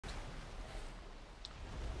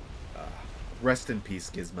Rest in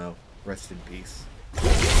peace, Gizmo. Rest in peace.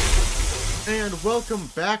 And welcome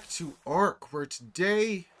back to Ark, where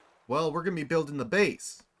today, well, we're going to be building the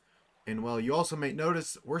base. And, well, you also may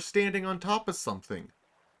notice we're standing on top of something.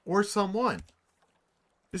 Or someone.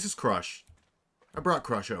 This is Crush. I brought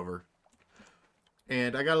Crush over.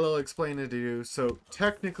 And I got a little explaining to do. So,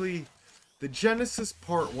 technically, the Genesis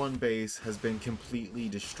Part 1 base has been completely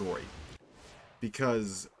destroyed.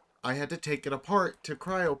 Because I had to take it apart to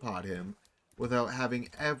cryopod him without having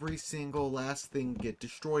every single last thing get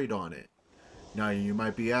destroyed on it. Now you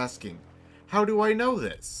might be asking, how do I know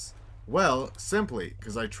this? Well, simply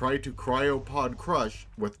because I tried to cryopod Crush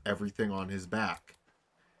with everything on his back.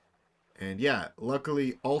 And yeah,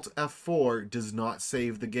 luckily Alt F4 does not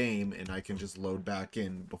save the game and I can just load back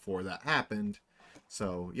in before that happened.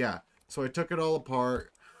 So yeah, so I took it all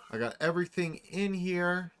apart. I got everything in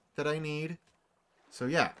here that I need. So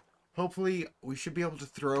yeah, hopefully we should be able to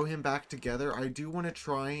throw him back together. I do want to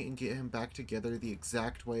try and get him back together the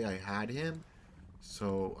exact way I had him.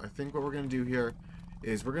 So I think what we're going to do here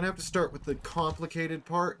is we're going to have to start with the complicated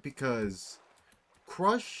part because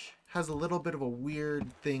Crush has a little bit of a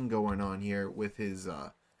weird thing going on here with his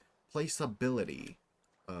placeability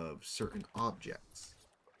of certain objects.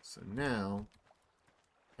 So now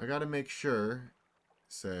I got to make sure,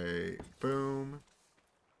 say boom.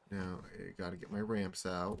 Now I got to get my ramps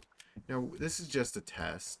out. Now this is just a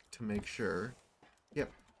test to make sure.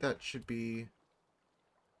 Yep, that should be...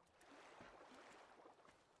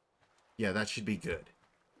 yeah, that should be good.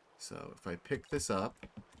 So if I pick this up,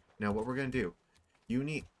 now what we're going to do, you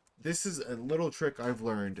need, this is a little trick I've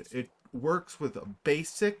learned. It works with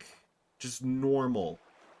basic, just normal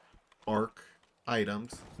Ark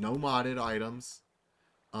items, no modded items.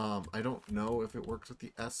 I don't know if it works with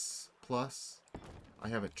the S+. I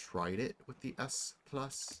haven't tried it with the S+.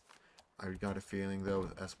 I got a feeling though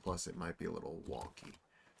with S+ it might be a little wonky.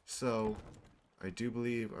 So I do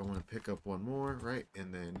believe I want to pick up one more, right?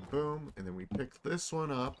 And then boom, and then we pick this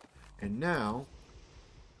one up, and now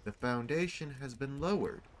the foundation has been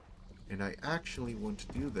lowered. And I actually want to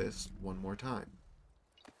do this one more time.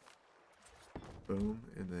 Boom,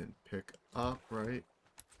 and then pick up, right?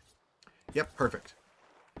 Yep, perfect.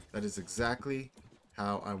 That is exactly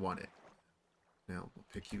how I want it. Now, we'll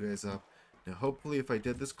pick you guys up. Now, hopefully, if I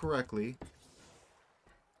did this correctly,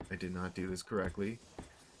 I did not do this correctly.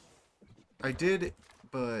 I did,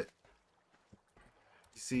 but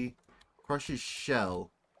you see, Crush's shell,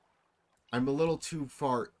 I'm a little too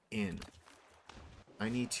far in. I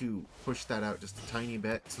need to push that out just a tiny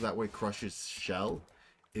bit so that way Crush's shell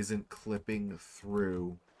isn't clipping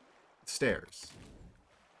through the stairs.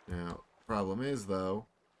 Now, problem is though,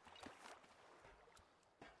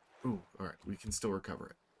 ooh, alright, we can still recover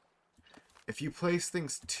it. If you place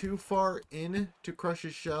things too far in to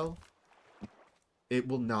Crush's shell, it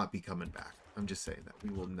will not be coming back. I'm just saying that.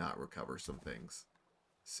 We will not recover some things.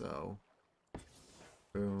 So,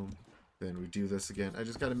 boom. Then we do this again. I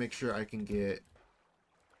just got to make sure I can get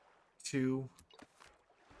two.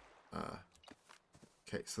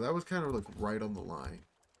 Okay, so that was kind of like right on the line.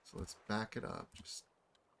 So let's back it up. Just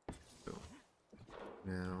boom.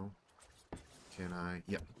 Now, can I?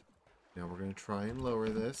 Yep. Now we're going to try and lower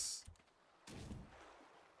this.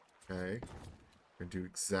 Okay. We're going to do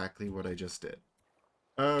exactly what I just did.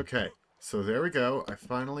 Okay, so there we go. I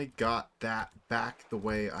finally got that back the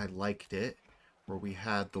way I liked it, where we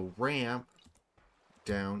had the ramp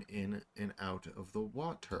down in and out of the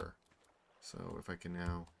water. So if I can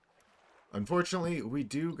now... unfortunately, we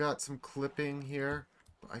do got some clipping here,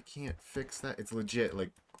 but I can't fix that. It's legit,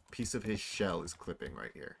 like, piece of his shell is clipping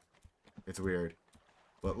right here. It's weird.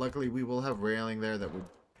 But luckily, we will have railing there that would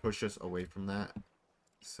push us away from that.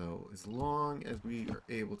 So as long as we are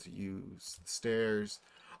able to use the stairs...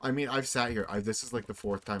 I mean, I've sat here. This is like the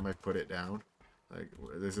 4th time I've put it down. Like,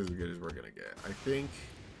 this is as good as we're going to get. I think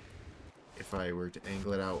if I were to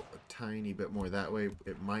angle it out a tiny bit more that way,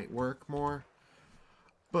 it might work more.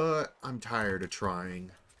 But I'm tired of trying.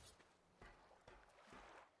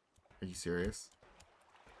 Are you serious?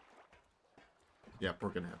 Yep, we're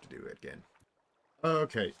going to have to do it again.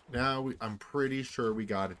 Okay, now I'm pretty sure we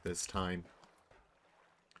got it this time.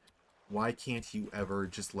 Why can't you ever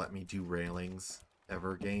just let me do railings?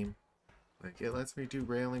 Ever, game? Like, it lets me do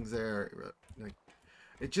railings there. Like,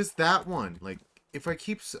 it just that one. Like, if I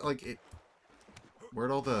keep, like, it... where'd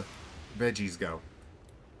all the veggies go?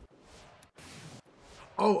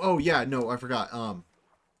 Oh, yeah, no, I forgot.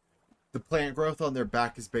 The plant growth on their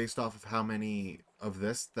back is based off of how many of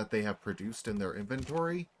this that they have produced in their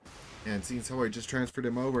inventory. And seeing how I just transferred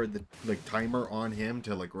him over, the, like, timer on him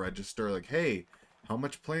to, like, register, like, hey, how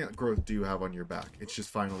much plant growth do you have on your back? It's just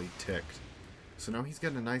finally ticked. So now he's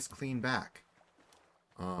getting a nice clean back.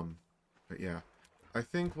 But yeah. I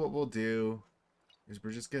think what we'll do is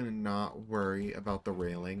we're just gonna not worry about the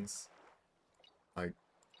railings. Like,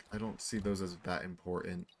 I don't see those as that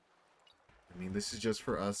important. I mean, this is just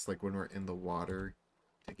for us, like, when we're in the water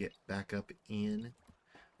to get back up in.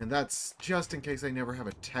 And that's just in case I never have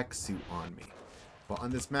a tech suit on me. But on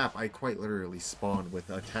this map, I quite literally spawned with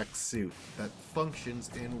a tech suit that functions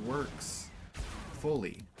and works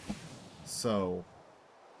fully. So,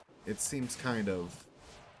 it seems kind of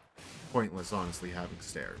pointless, honestly, having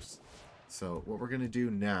stairs. So, what we're going to do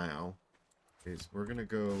now is we're going to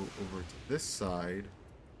go over to this side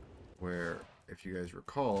where, if you guys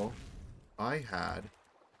recall, I had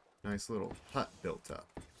a nice little hut built up.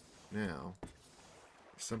 Now,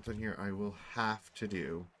 there's something here I will have to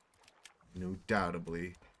do, no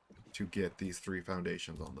doubtably, to get these 3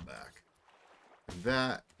 foundations on the back. And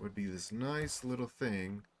that would be this nice little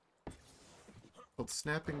thing called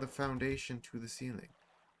snapping the foundation to the ceiling.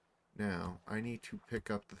 Now, I need to pick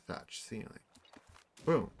up the thatch ceiling.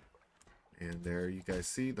 Boom. And there you guys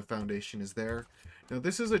see the foundation is there. Now,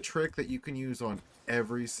 this is a trick that you can use on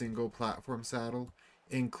every single platform saddle,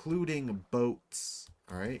 including boats.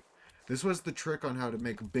 Alright? This was the trick on how to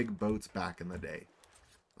make big boats back in the day.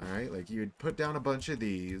 Alright? Like, you'd put down a bunch of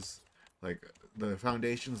these, like, the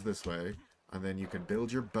foundations this way, and then you could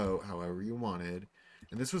build your boat however you wanted.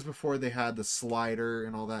 And this was before they had the slider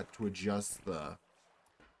and all that to adjust the,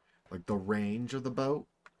 like, the range of the boat.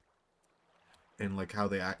 And, like, how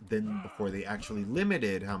they, then before they actually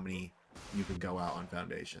limited how many you could go out on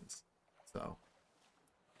foundations. So,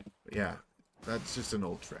 yeah, that's just an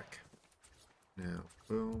old trick. Now,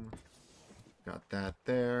 boom. Got that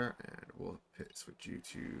there, and we'll switch you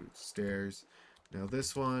to stairs. Now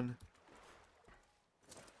this one,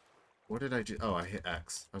 what did I do? Oh, I hit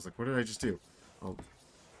X. I was like, what did I just do? I'll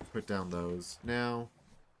put down those. Now,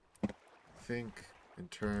 I think in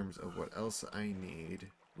terms of what else I need,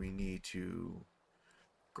 we need to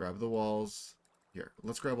grab the walls. Here,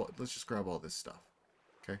 let's just grab all this stuff.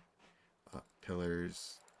 Okay?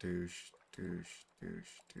 Pillars, douche, douche,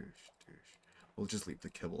 douche, douche, douche. We'll just leave the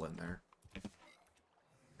kibble in there.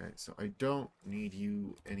 Okay, so I don't need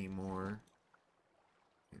you anymore.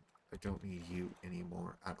 I don't need you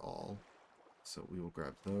anymore at all. So we will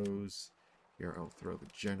grab those. Here I'll throw the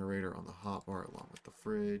generator on the hotbar along with the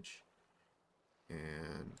fridge.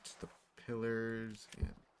 And the pillars. And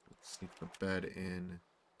we'll sneak the bed in.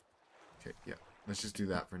 Okay, yeah. Let's just do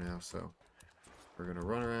that for now. So we're going to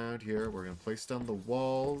run around here. We're going to place down the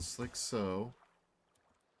walls like so.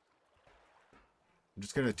 I'm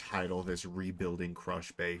just going to title this Rebuilding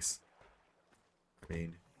Crush Base. I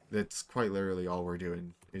mean, that's quite literally all we're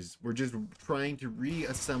doing. Is we're just trying to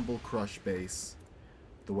reassemble Crush Base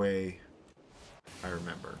the way I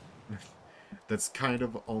remember. That's kind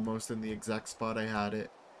of almost in the exact spot I had it.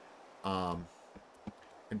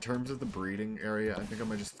 In terms of the breeding area, I think I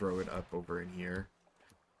might just throw it up over in here.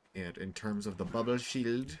 And in terms of the bubble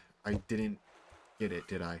shield, I didn't get it,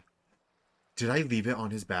 did I? Did I leave it on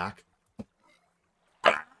his back?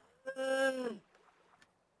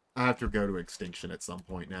 I have to go to extinction at some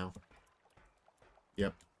point now.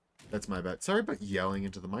 Yep, that's my bet. Sorry about yelling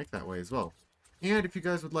into the mic that way as well. And if you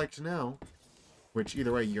guys would like to know, which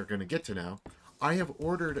either way you're going to get to know, I have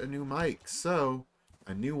ordered a new mic, so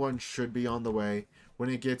a new one should be on the way. When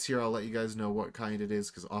it gets here, I'll let you guys know what kind it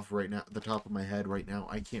is, because off right now, the top of my head right now,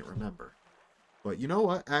 I can't remember. But you know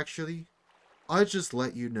what, actually, I'll just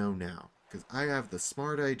let you know now, because I have the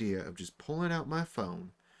smart idea of just pulling out my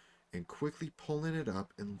phone and quickly pulling it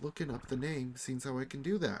up and looking up the name, seeing how I can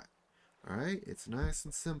do that. Alright, it's nice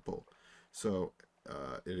and simple. So,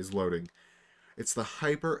 it is loading. It's the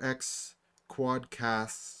HyperX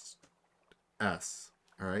Quadcast S.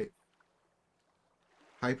 Alright?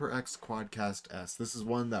 HyperX Quadcast S. This is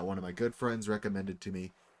one that one of my good friends recommended to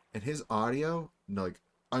me. And his audio, like,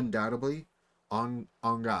 undoubtedly, it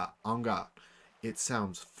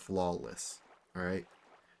sounds flawless. Alright?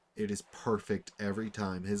 It is perfect every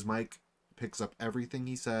time. His mic picks up everything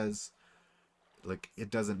he says. Like,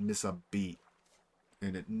 it doesn't miss a beat.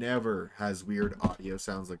 And it never has weird audio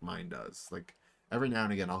sounds like mine does. Like, every now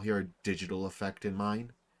and again, I'll hear a digital effect in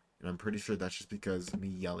mine. And I'm pretty sure that's just because me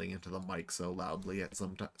yelling into the mic so loudly at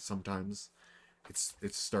sometimes it's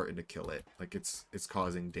starting to kill it. Like, it's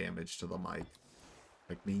causing damage to the mic.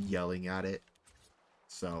 Like, me yelling at it.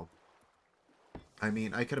 So, I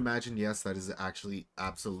mean, I could imagine, yes, that is actually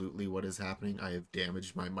absolutely what is happening. I have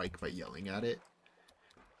damaged my mic by yelling at it.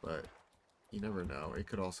 But you never know. It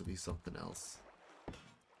could also be something else.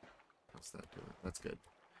 How's that doing? That's good.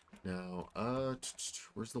 Now,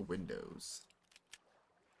 where's the windows?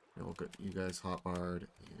 We'll get you guys hotbarred.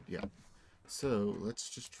 And yeah. So let's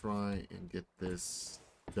just try and get this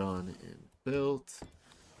done and built.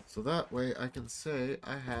 So that way I can say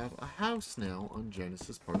I have a house now on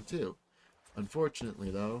Genesis Part 2.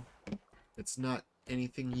 Unfortunately, though, it's not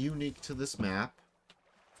anything unique to this map.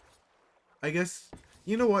 I guess,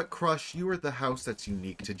 you know what, Crush? You are the house that's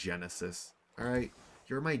unique to Genesis. Alright?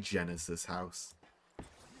 You're my Genesis house.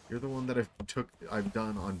 You're the one that I've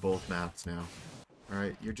done on both maps now.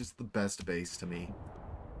 Alright? You're just the best base to me.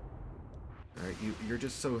 Alright? You're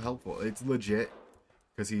just so helpful. It's legit.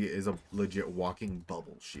 Because he is a legit walking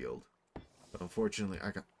bubble shield. But unfortunately,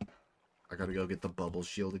 I gotta go get the bubble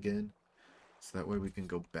shield again. So that way we can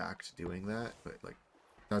go back to doing that. But, like,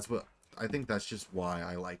 that's what... I think that's just why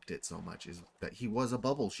I liked it so much, is that he was a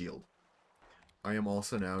bubble shield. I am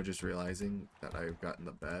also now just realizing that I've gotten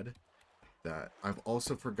the bed, that I've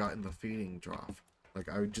also forgotten the feeding trough. Like,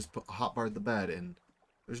 I would just hotbar the bed, and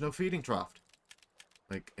there's no feeding trough.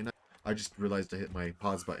 Like, and I just realized I hit my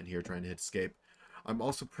pause button here trying to hit escape. I'm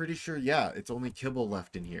also pretty sure, yeah, it's only kibble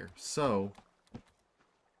left in here. So,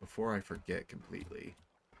 before I forget completely,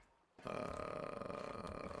 hold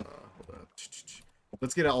up.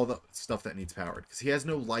 Let's get all the stuff that needs powered, because he has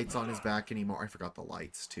no lights on his back anymore. I forgot the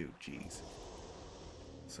lights too, jeez.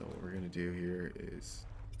 So what we're gonna do here is,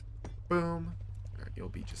 boom. All right, you'll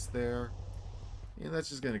be just there, and that's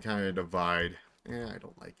just gonna kind of divide. I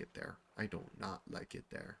don't like it there. I do not like it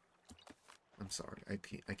there. I'm sorry, I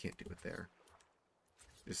can't do it there.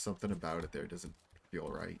 There's something about it there doesn't feel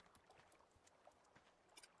right.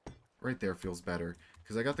 Right there feels better,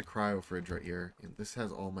 because I got the cryo fridge right here, and this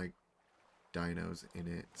has all my dinos in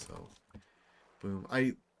it, so boom.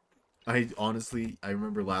 I honestly, I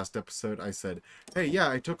remember last episode I said, hey, yeah,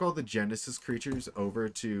 I took all the Genesis creatures over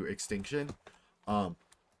to Extinction. When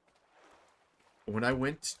I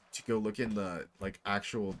went to go look in the, like,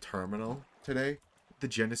 actual terminal today, the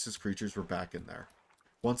Genesis creatures were back in there.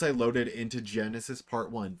 Once I loaded into Genesis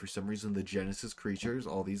Part 1, for some reason the Genesis creatures,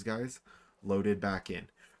 all these guys, loaded back in.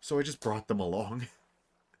 So I just brought them along.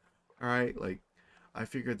 Alright, like, I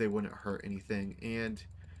figured they wouldn't hurt anything, and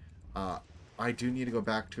I do need to go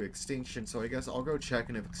back to Extinction, so I guess I'll go check,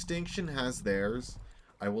 and if Extinction has theirs,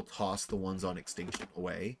 I will toss the ones on Extinction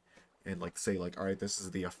away, and, like, say, like, alright, this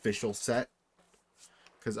is the official set,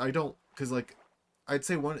 because like, I'd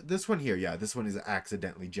say this one here, yeah, this one is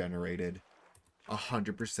accidentally generated,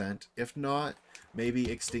 100%, if not, maybe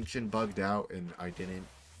Extinction bugged out, and I didn't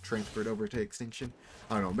transfer it over to Extinction.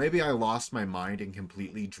 I don't know, maybe I lost my mind and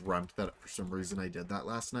completely dreamt that for some reason I did that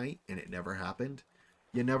last night and it never happened.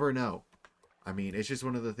 You never know. I mean, it's just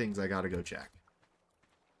one of the things I gotta go check.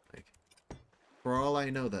 Like, for all I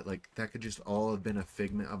know, that, like, that could just all have been a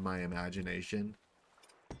figment of my imagination.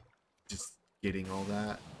 Just getting all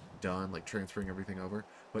that done, like transferring everything over.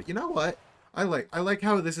 But you know what? I like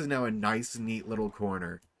how this is now a nice, neat little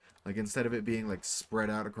corner. Like, instead of it being, like, spread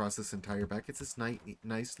out across this entire back, it's this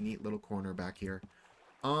nice, neat little corner back here.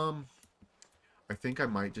 I think I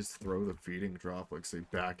might just throw the feeding drop, like, say,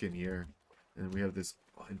 back in here. And we have this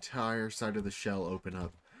entire side of the shell open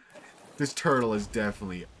up. This turtle is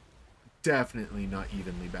definitely not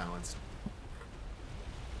evenly balanced.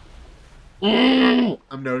 I'm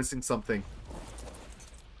noticing something.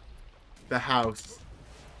 The house.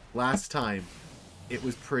 Last time, it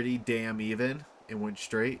was pretty damn even. It went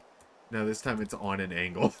straight. Now this time it's on an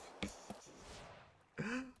angle.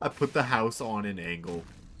 I put the house on an angle.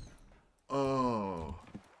 Oh.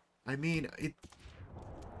 I mean, it...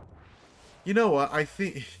 You know what? I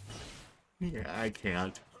think... Yeah, I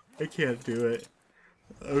can't. I can't do it.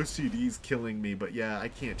 OCD's killing me, but yeah, I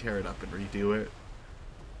can't tear it up and redo it.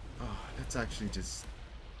 Oh, that's actually just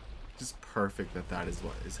perfect that is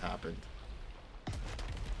what has happened.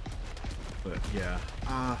 But yeah,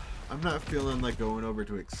 I'm not feeling like going over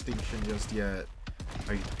to Extinction just yet.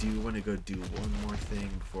 I do want to go do one more thing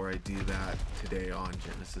before I do that today on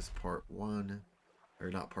Genesis Part 1. Or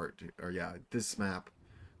not Part 2, or yeah, this map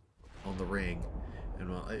on the ring. And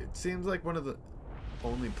well, it seems like one of the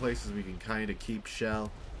only places we can kind of keep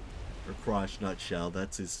Shell. Or Crush, not Shell,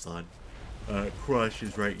 that's his son. Crush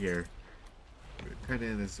is right here. Kind of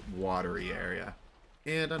in this watery area.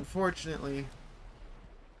 And unfortunately,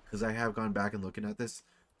 because I have gone back and looking at this,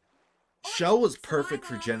 Shell was perfect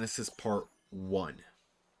for Genesis Part 1.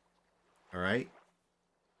 Alright?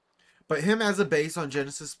 But him as a base on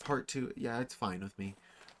Genesis Part 2, yeah, it's fine with me.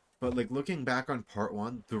 But, like, looking back on Part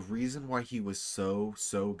 1, the reason why he was so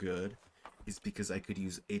good is because I could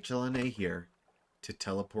use HLNA here to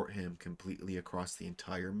teleport him completely across the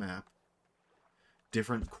entire map.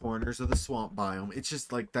 Different corners of the swamp biome. It's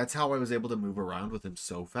just, like, that's how I was able to move around with him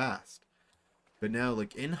so fast. But now,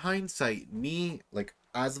 like, in hindsight, me, like,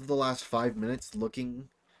 as of the last 5 minutes looking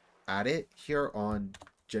at it here on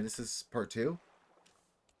Genesis Part 2,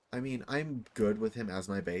 I mean, I'm good with him as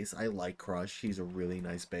my base. I like Crush. He's a really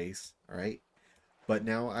nice base, alright? But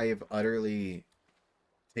now I have utterly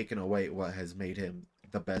taken away what has made him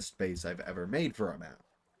the best base I've ever made for a map.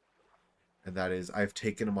 And that is, I've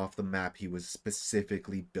taken him off the map he was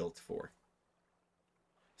specifically built for.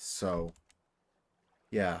 So,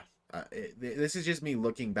 yeah. This is just me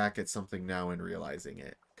looking back at something now and realizing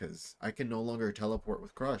it. Because I can no longer teleport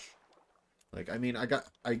with Crush. Like, I mean, I'm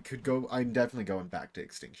definitely going back to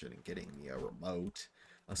Extinction and getting me a remote,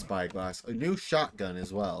 a spyglass, a new shotgun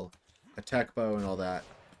as well, a tech bow and all that.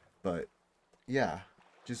 But, yeah,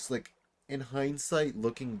 just like, in hindsight,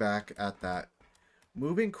 looking back at that,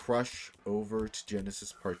 moving Crush over to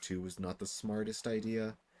Genesis Part 2 was not the smartest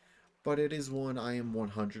idea, but it is one I am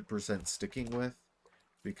 100% sticking with,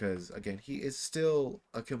 because, again, he is still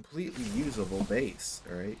a completely usable base,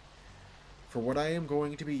 alright? For what I am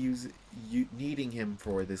going to be needing him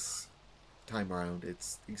for this time around,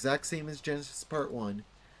 it's exact same as Genesis Part 1,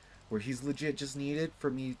 where he's legit just needed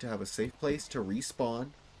for me to have a safe place to respawn,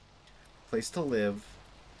 place to live,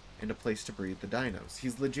 and a place to breed the dinos.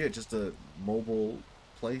 He's legit just a mobile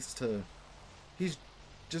place to... He's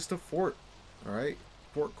just a fort, alright?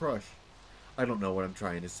 Fort Crush. I don't know what I'm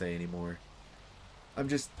trying to say anymore. I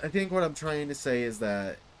think what I'm trying to say is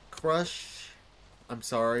that Crush, I'm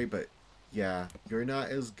sorry, but yeah, you're not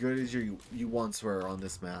as good as you once were on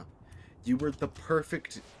this map. You were the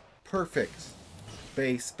perfect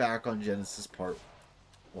base back on Genesis Part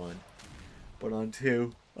 1. But on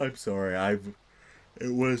 2, I'm sorry,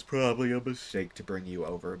 it was probably a mistake to bring you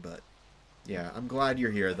over, but yeah, I'm glad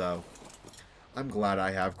you're here though. I'm glad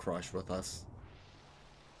I have Crush with us.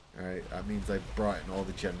 Alright, that means I've brought in all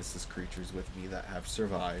the Genesis creatures with me that have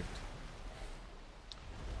survived.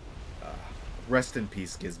 Rest in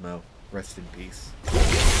peace, Gizmo. Rest in peace.